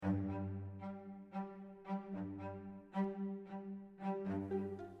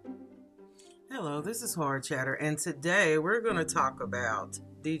Hello, this is Hard Chatter, and today we're going to talk about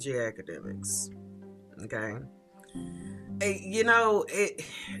DJ Akademikes. Okay.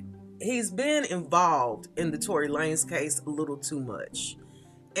 He's been involved in the Tory Lanez case a little too much,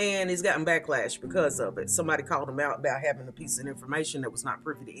 and he's gotten backlash because of it. Somebody called him out about having a piece of information that was not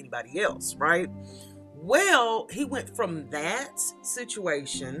privy to anybody else, right? Well, he went from that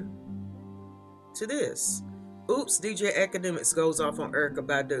situation to this. Oops, DJ Akademikes goes off on Erykah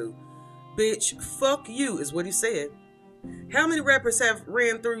Badu. Bitch, fuck you, is what he said. How many rappers have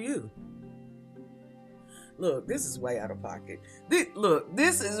ran through you? Look, this is way out of pocket.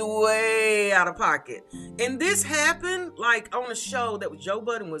 This is way out of pocket. And this happened like on a show that Joe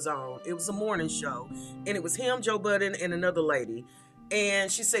Budden was on. It was a morning show. And it was him, Joe Budden, and another lady. And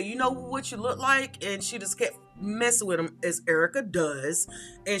she said, you know what you look like? And she just kept messing with him, as Erykah does.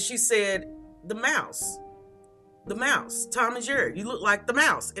 And she said, the mouse. The mouse, Tom and Jerry, you look like the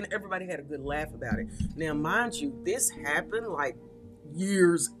mouse. And everybody had a good laugh about it. Now, mind you, this happened like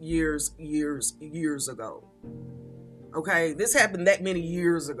years ago. Okay, this happened that many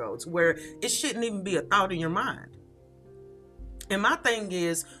years ago to where it shouldn't even be a thought in your mind. And my thing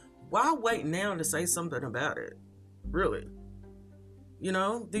is, why wait now to say something about it? Really? You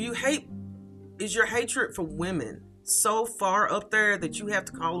know, is your hatred for women so far up there that you have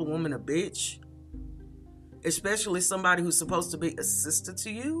to call a woman a bitch? Especially somebody who's supposed to be a sister to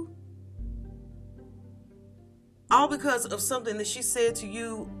you? All because of something that she said to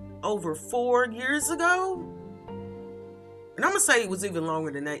you over 4 years ago? And I'm going to say it was even longer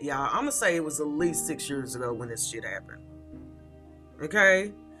than that, y'all. I'm going to say it was at least 6 years ago when this shit happened.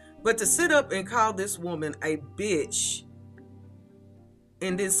 Okay? But to sit up and call this woman a bitch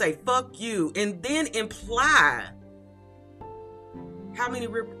and then say, fuck you, and then imply how many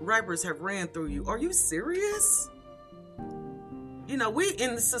rappers have ran through you? Are you serious? You know, we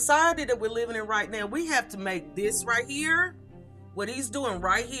in the society that we're living in right now, we have to make this right here, what he's doing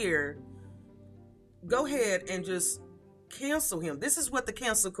right here, go ahead and just cancel him. This is what the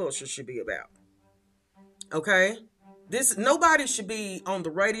cancel culture should be about. Okay? Nobody should be on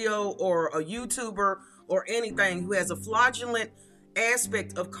the radio or a YouTuber or anything who has a fraudulent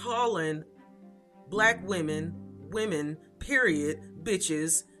aspect of calling black women, period,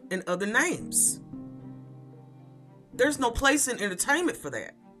 bitches, and other names. There's no place in entertainment for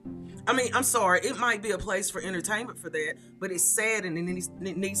that. I mean, I'm sorry, it might be a place for entertainment for that, but it's sad and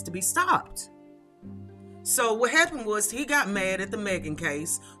it needs to be stopped. So what happened was he got mad at the Megan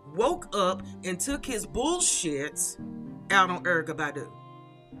case, woke up, and took his bullshit out on Erykah Badu.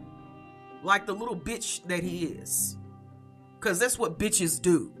 Like the little bitch that he is. Because that's what bitches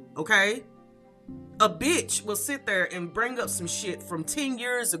do, okay? A bitch will sit there and bring up some shit from 10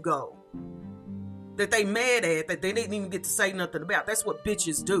 years ago that they mad at, that they didn't even get to say nothing about. That's what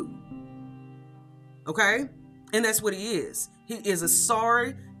bitches do. Okay? And that's what he is. He is a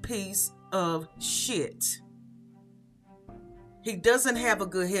sorry piece of shit. He doesn't have a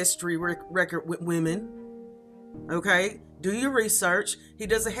good history record with women. Okay? Do your research. He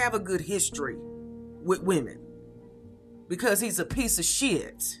doesn't have a good history with women. Because he's a piece of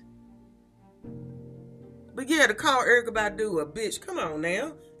shit. But yeah, to call Erykah Badu a bitch, come on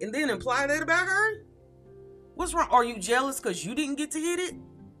now. And then imply that about her? What's wrong? Are you jealous because you didn't get to hit it?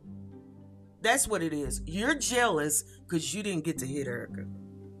 That's what it is. You're jealous because you didn't get to hit Erykah.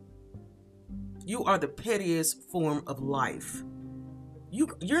 You are the pettiest form of life.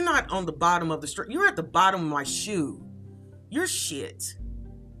 You're not on the bottom of the street. You're at the bottom of my shoe. You're shit.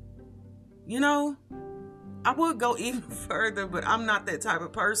 You know? I would go even further, but I'm not that type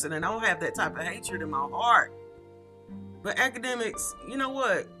of person, and I don't have that type of hatred in my heart. But Akademikes, you know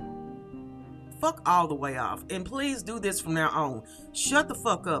what? Fuck all the way off. And please do this from now on. Shut the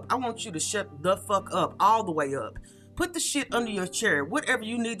fuck up. I want you to shut the fuck up all the way up. Put the shit under your chair. Whatever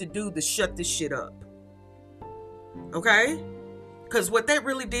you need to do to shut this shit up. Okay? Because what that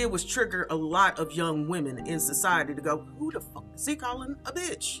really did was trigger a lot of young women in society to go, who the fuck is he calling a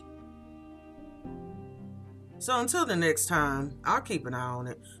bitch? So until the next time, I'll keep an eye on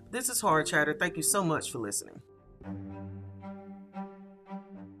it. This is Hard Chatter. Thank you so much for listening.